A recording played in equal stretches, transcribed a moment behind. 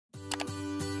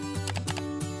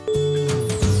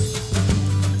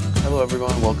Hello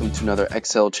everyone, welcome to another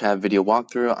Excel chat video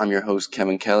walkthrough. I'm your host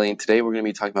Kevin Kelly, and today we're going to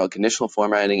be talking about conditional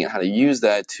formatting and how to use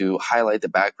that to highlight the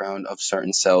background of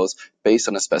certain cells based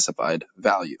on a specified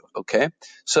value. Okay,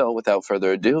 so without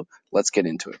further ado, let's get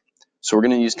into it. So we're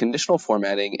going to use conditional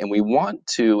formatting, and we want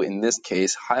to, in this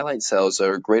case, highlight cells that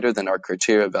are greater than our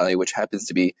criteria value, which happens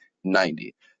to be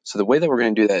 90. So the way that we're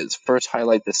going to do that is first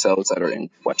highlight the cells that are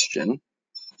in question.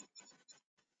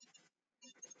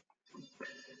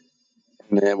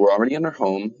 And then we're already under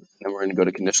home, and then we're going to go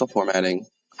to conditional formatting,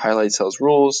 highlight cells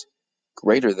rules,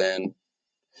 greater than.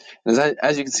 And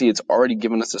as you can see, it's already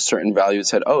given us a certain value. It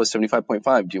said, oh, it's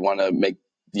 75.5. Do you want to make,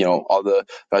 all the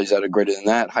values that are greater than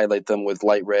that, highlight them with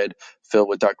light red, fill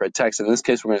with dark red text. In this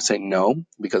case, we're going to say no,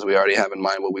 because we already have in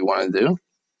mind what we want to do.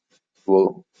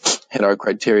 We'll hit our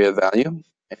criteria value,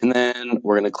 and then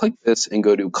we're going to click this and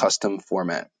go to custom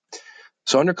format.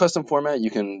 So under custom format,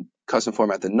 you can custom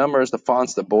format the numbers, the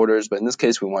fonts, the borders, but in this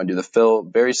case, we want to do the fill.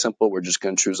 Very simple. We're just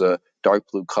going to choose a dark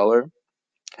blue color,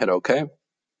 hit OK,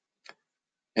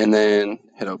 and then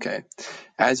hit OK.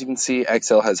 As you can see,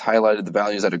 Excel has highlighted the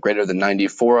values that are greater than 90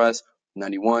 for us,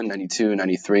 91, 92,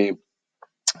 93.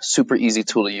 Super easy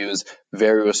tool to use,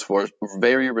 very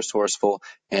resourceful,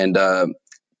 and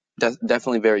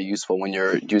definitely very useful when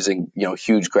you're using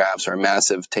huge graphs or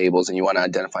massive tables and you want to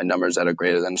identify numbers that are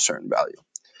greater than a certain value.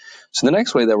 So the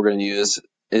next way that we're going to use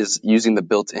is using the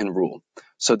built-in rule.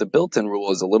 So the built-in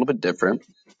rule is a little bit different.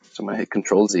 So I'm going to hit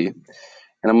Control Z, and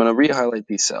I'm going to re-highlight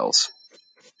these cells.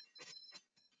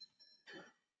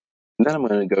 And then I'm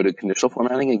going to go to conditional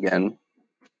formatting again,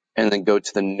 and then go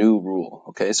to the new rule.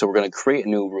 Okay, so we're going to create a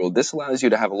new rule. This allows you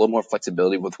to have a little more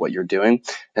flexibility with what you're doing.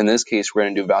 In this case, we're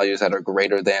going to do values that are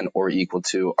greater than or equal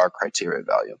to our criteria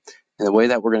value. And the way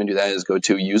that we're going to do that is go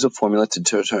to use a formula to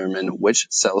determine which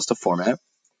cells to format.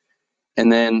 And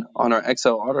then on our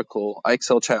Excel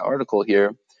chat article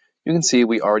here, you can see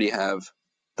we already have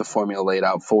the formula laid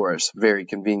out for us. Very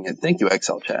convenient. Thank you,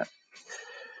 Excel chat.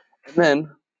 And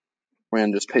then we're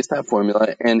going to just paste that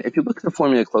formula. And if you look at the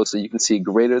formula closely, you can see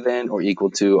greater than or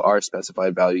equal to our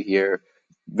specified value here.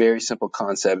 Very simple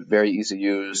concept, very easy to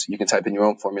use. You can type in your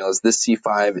own formulas. This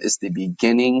C5 is the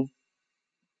beginning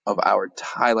of our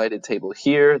highlighted table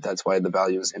here. That's why the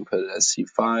value is inputted as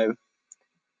C5.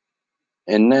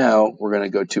 And now we're going to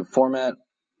go to format.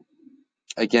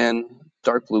 Again,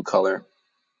 dark blue color.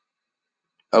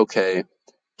 Okay,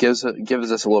 gives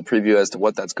us a little preview as to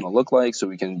what that's going to look like, so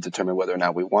we can determine whether or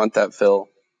not we want that fill,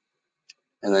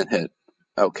 and then hit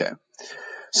OK.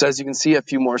 So as you can see, a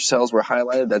few more cells were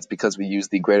highlighted. That's because we used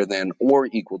the greater than or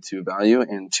equal to value,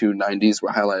 and two 90s were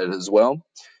highlighted as well.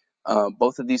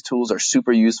 Both of these tools are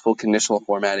super useful. Conditional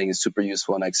formatting is super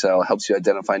useful in Excel. It helps you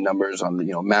identify numbers on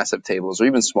massive tables or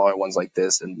even smaller ones like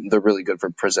this, and they're really good for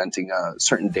presenting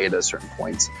certain data, certain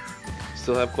points.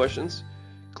 Still have questions?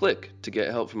 Click to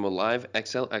get help from a live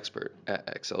Excel expert at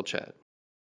Excel Chat.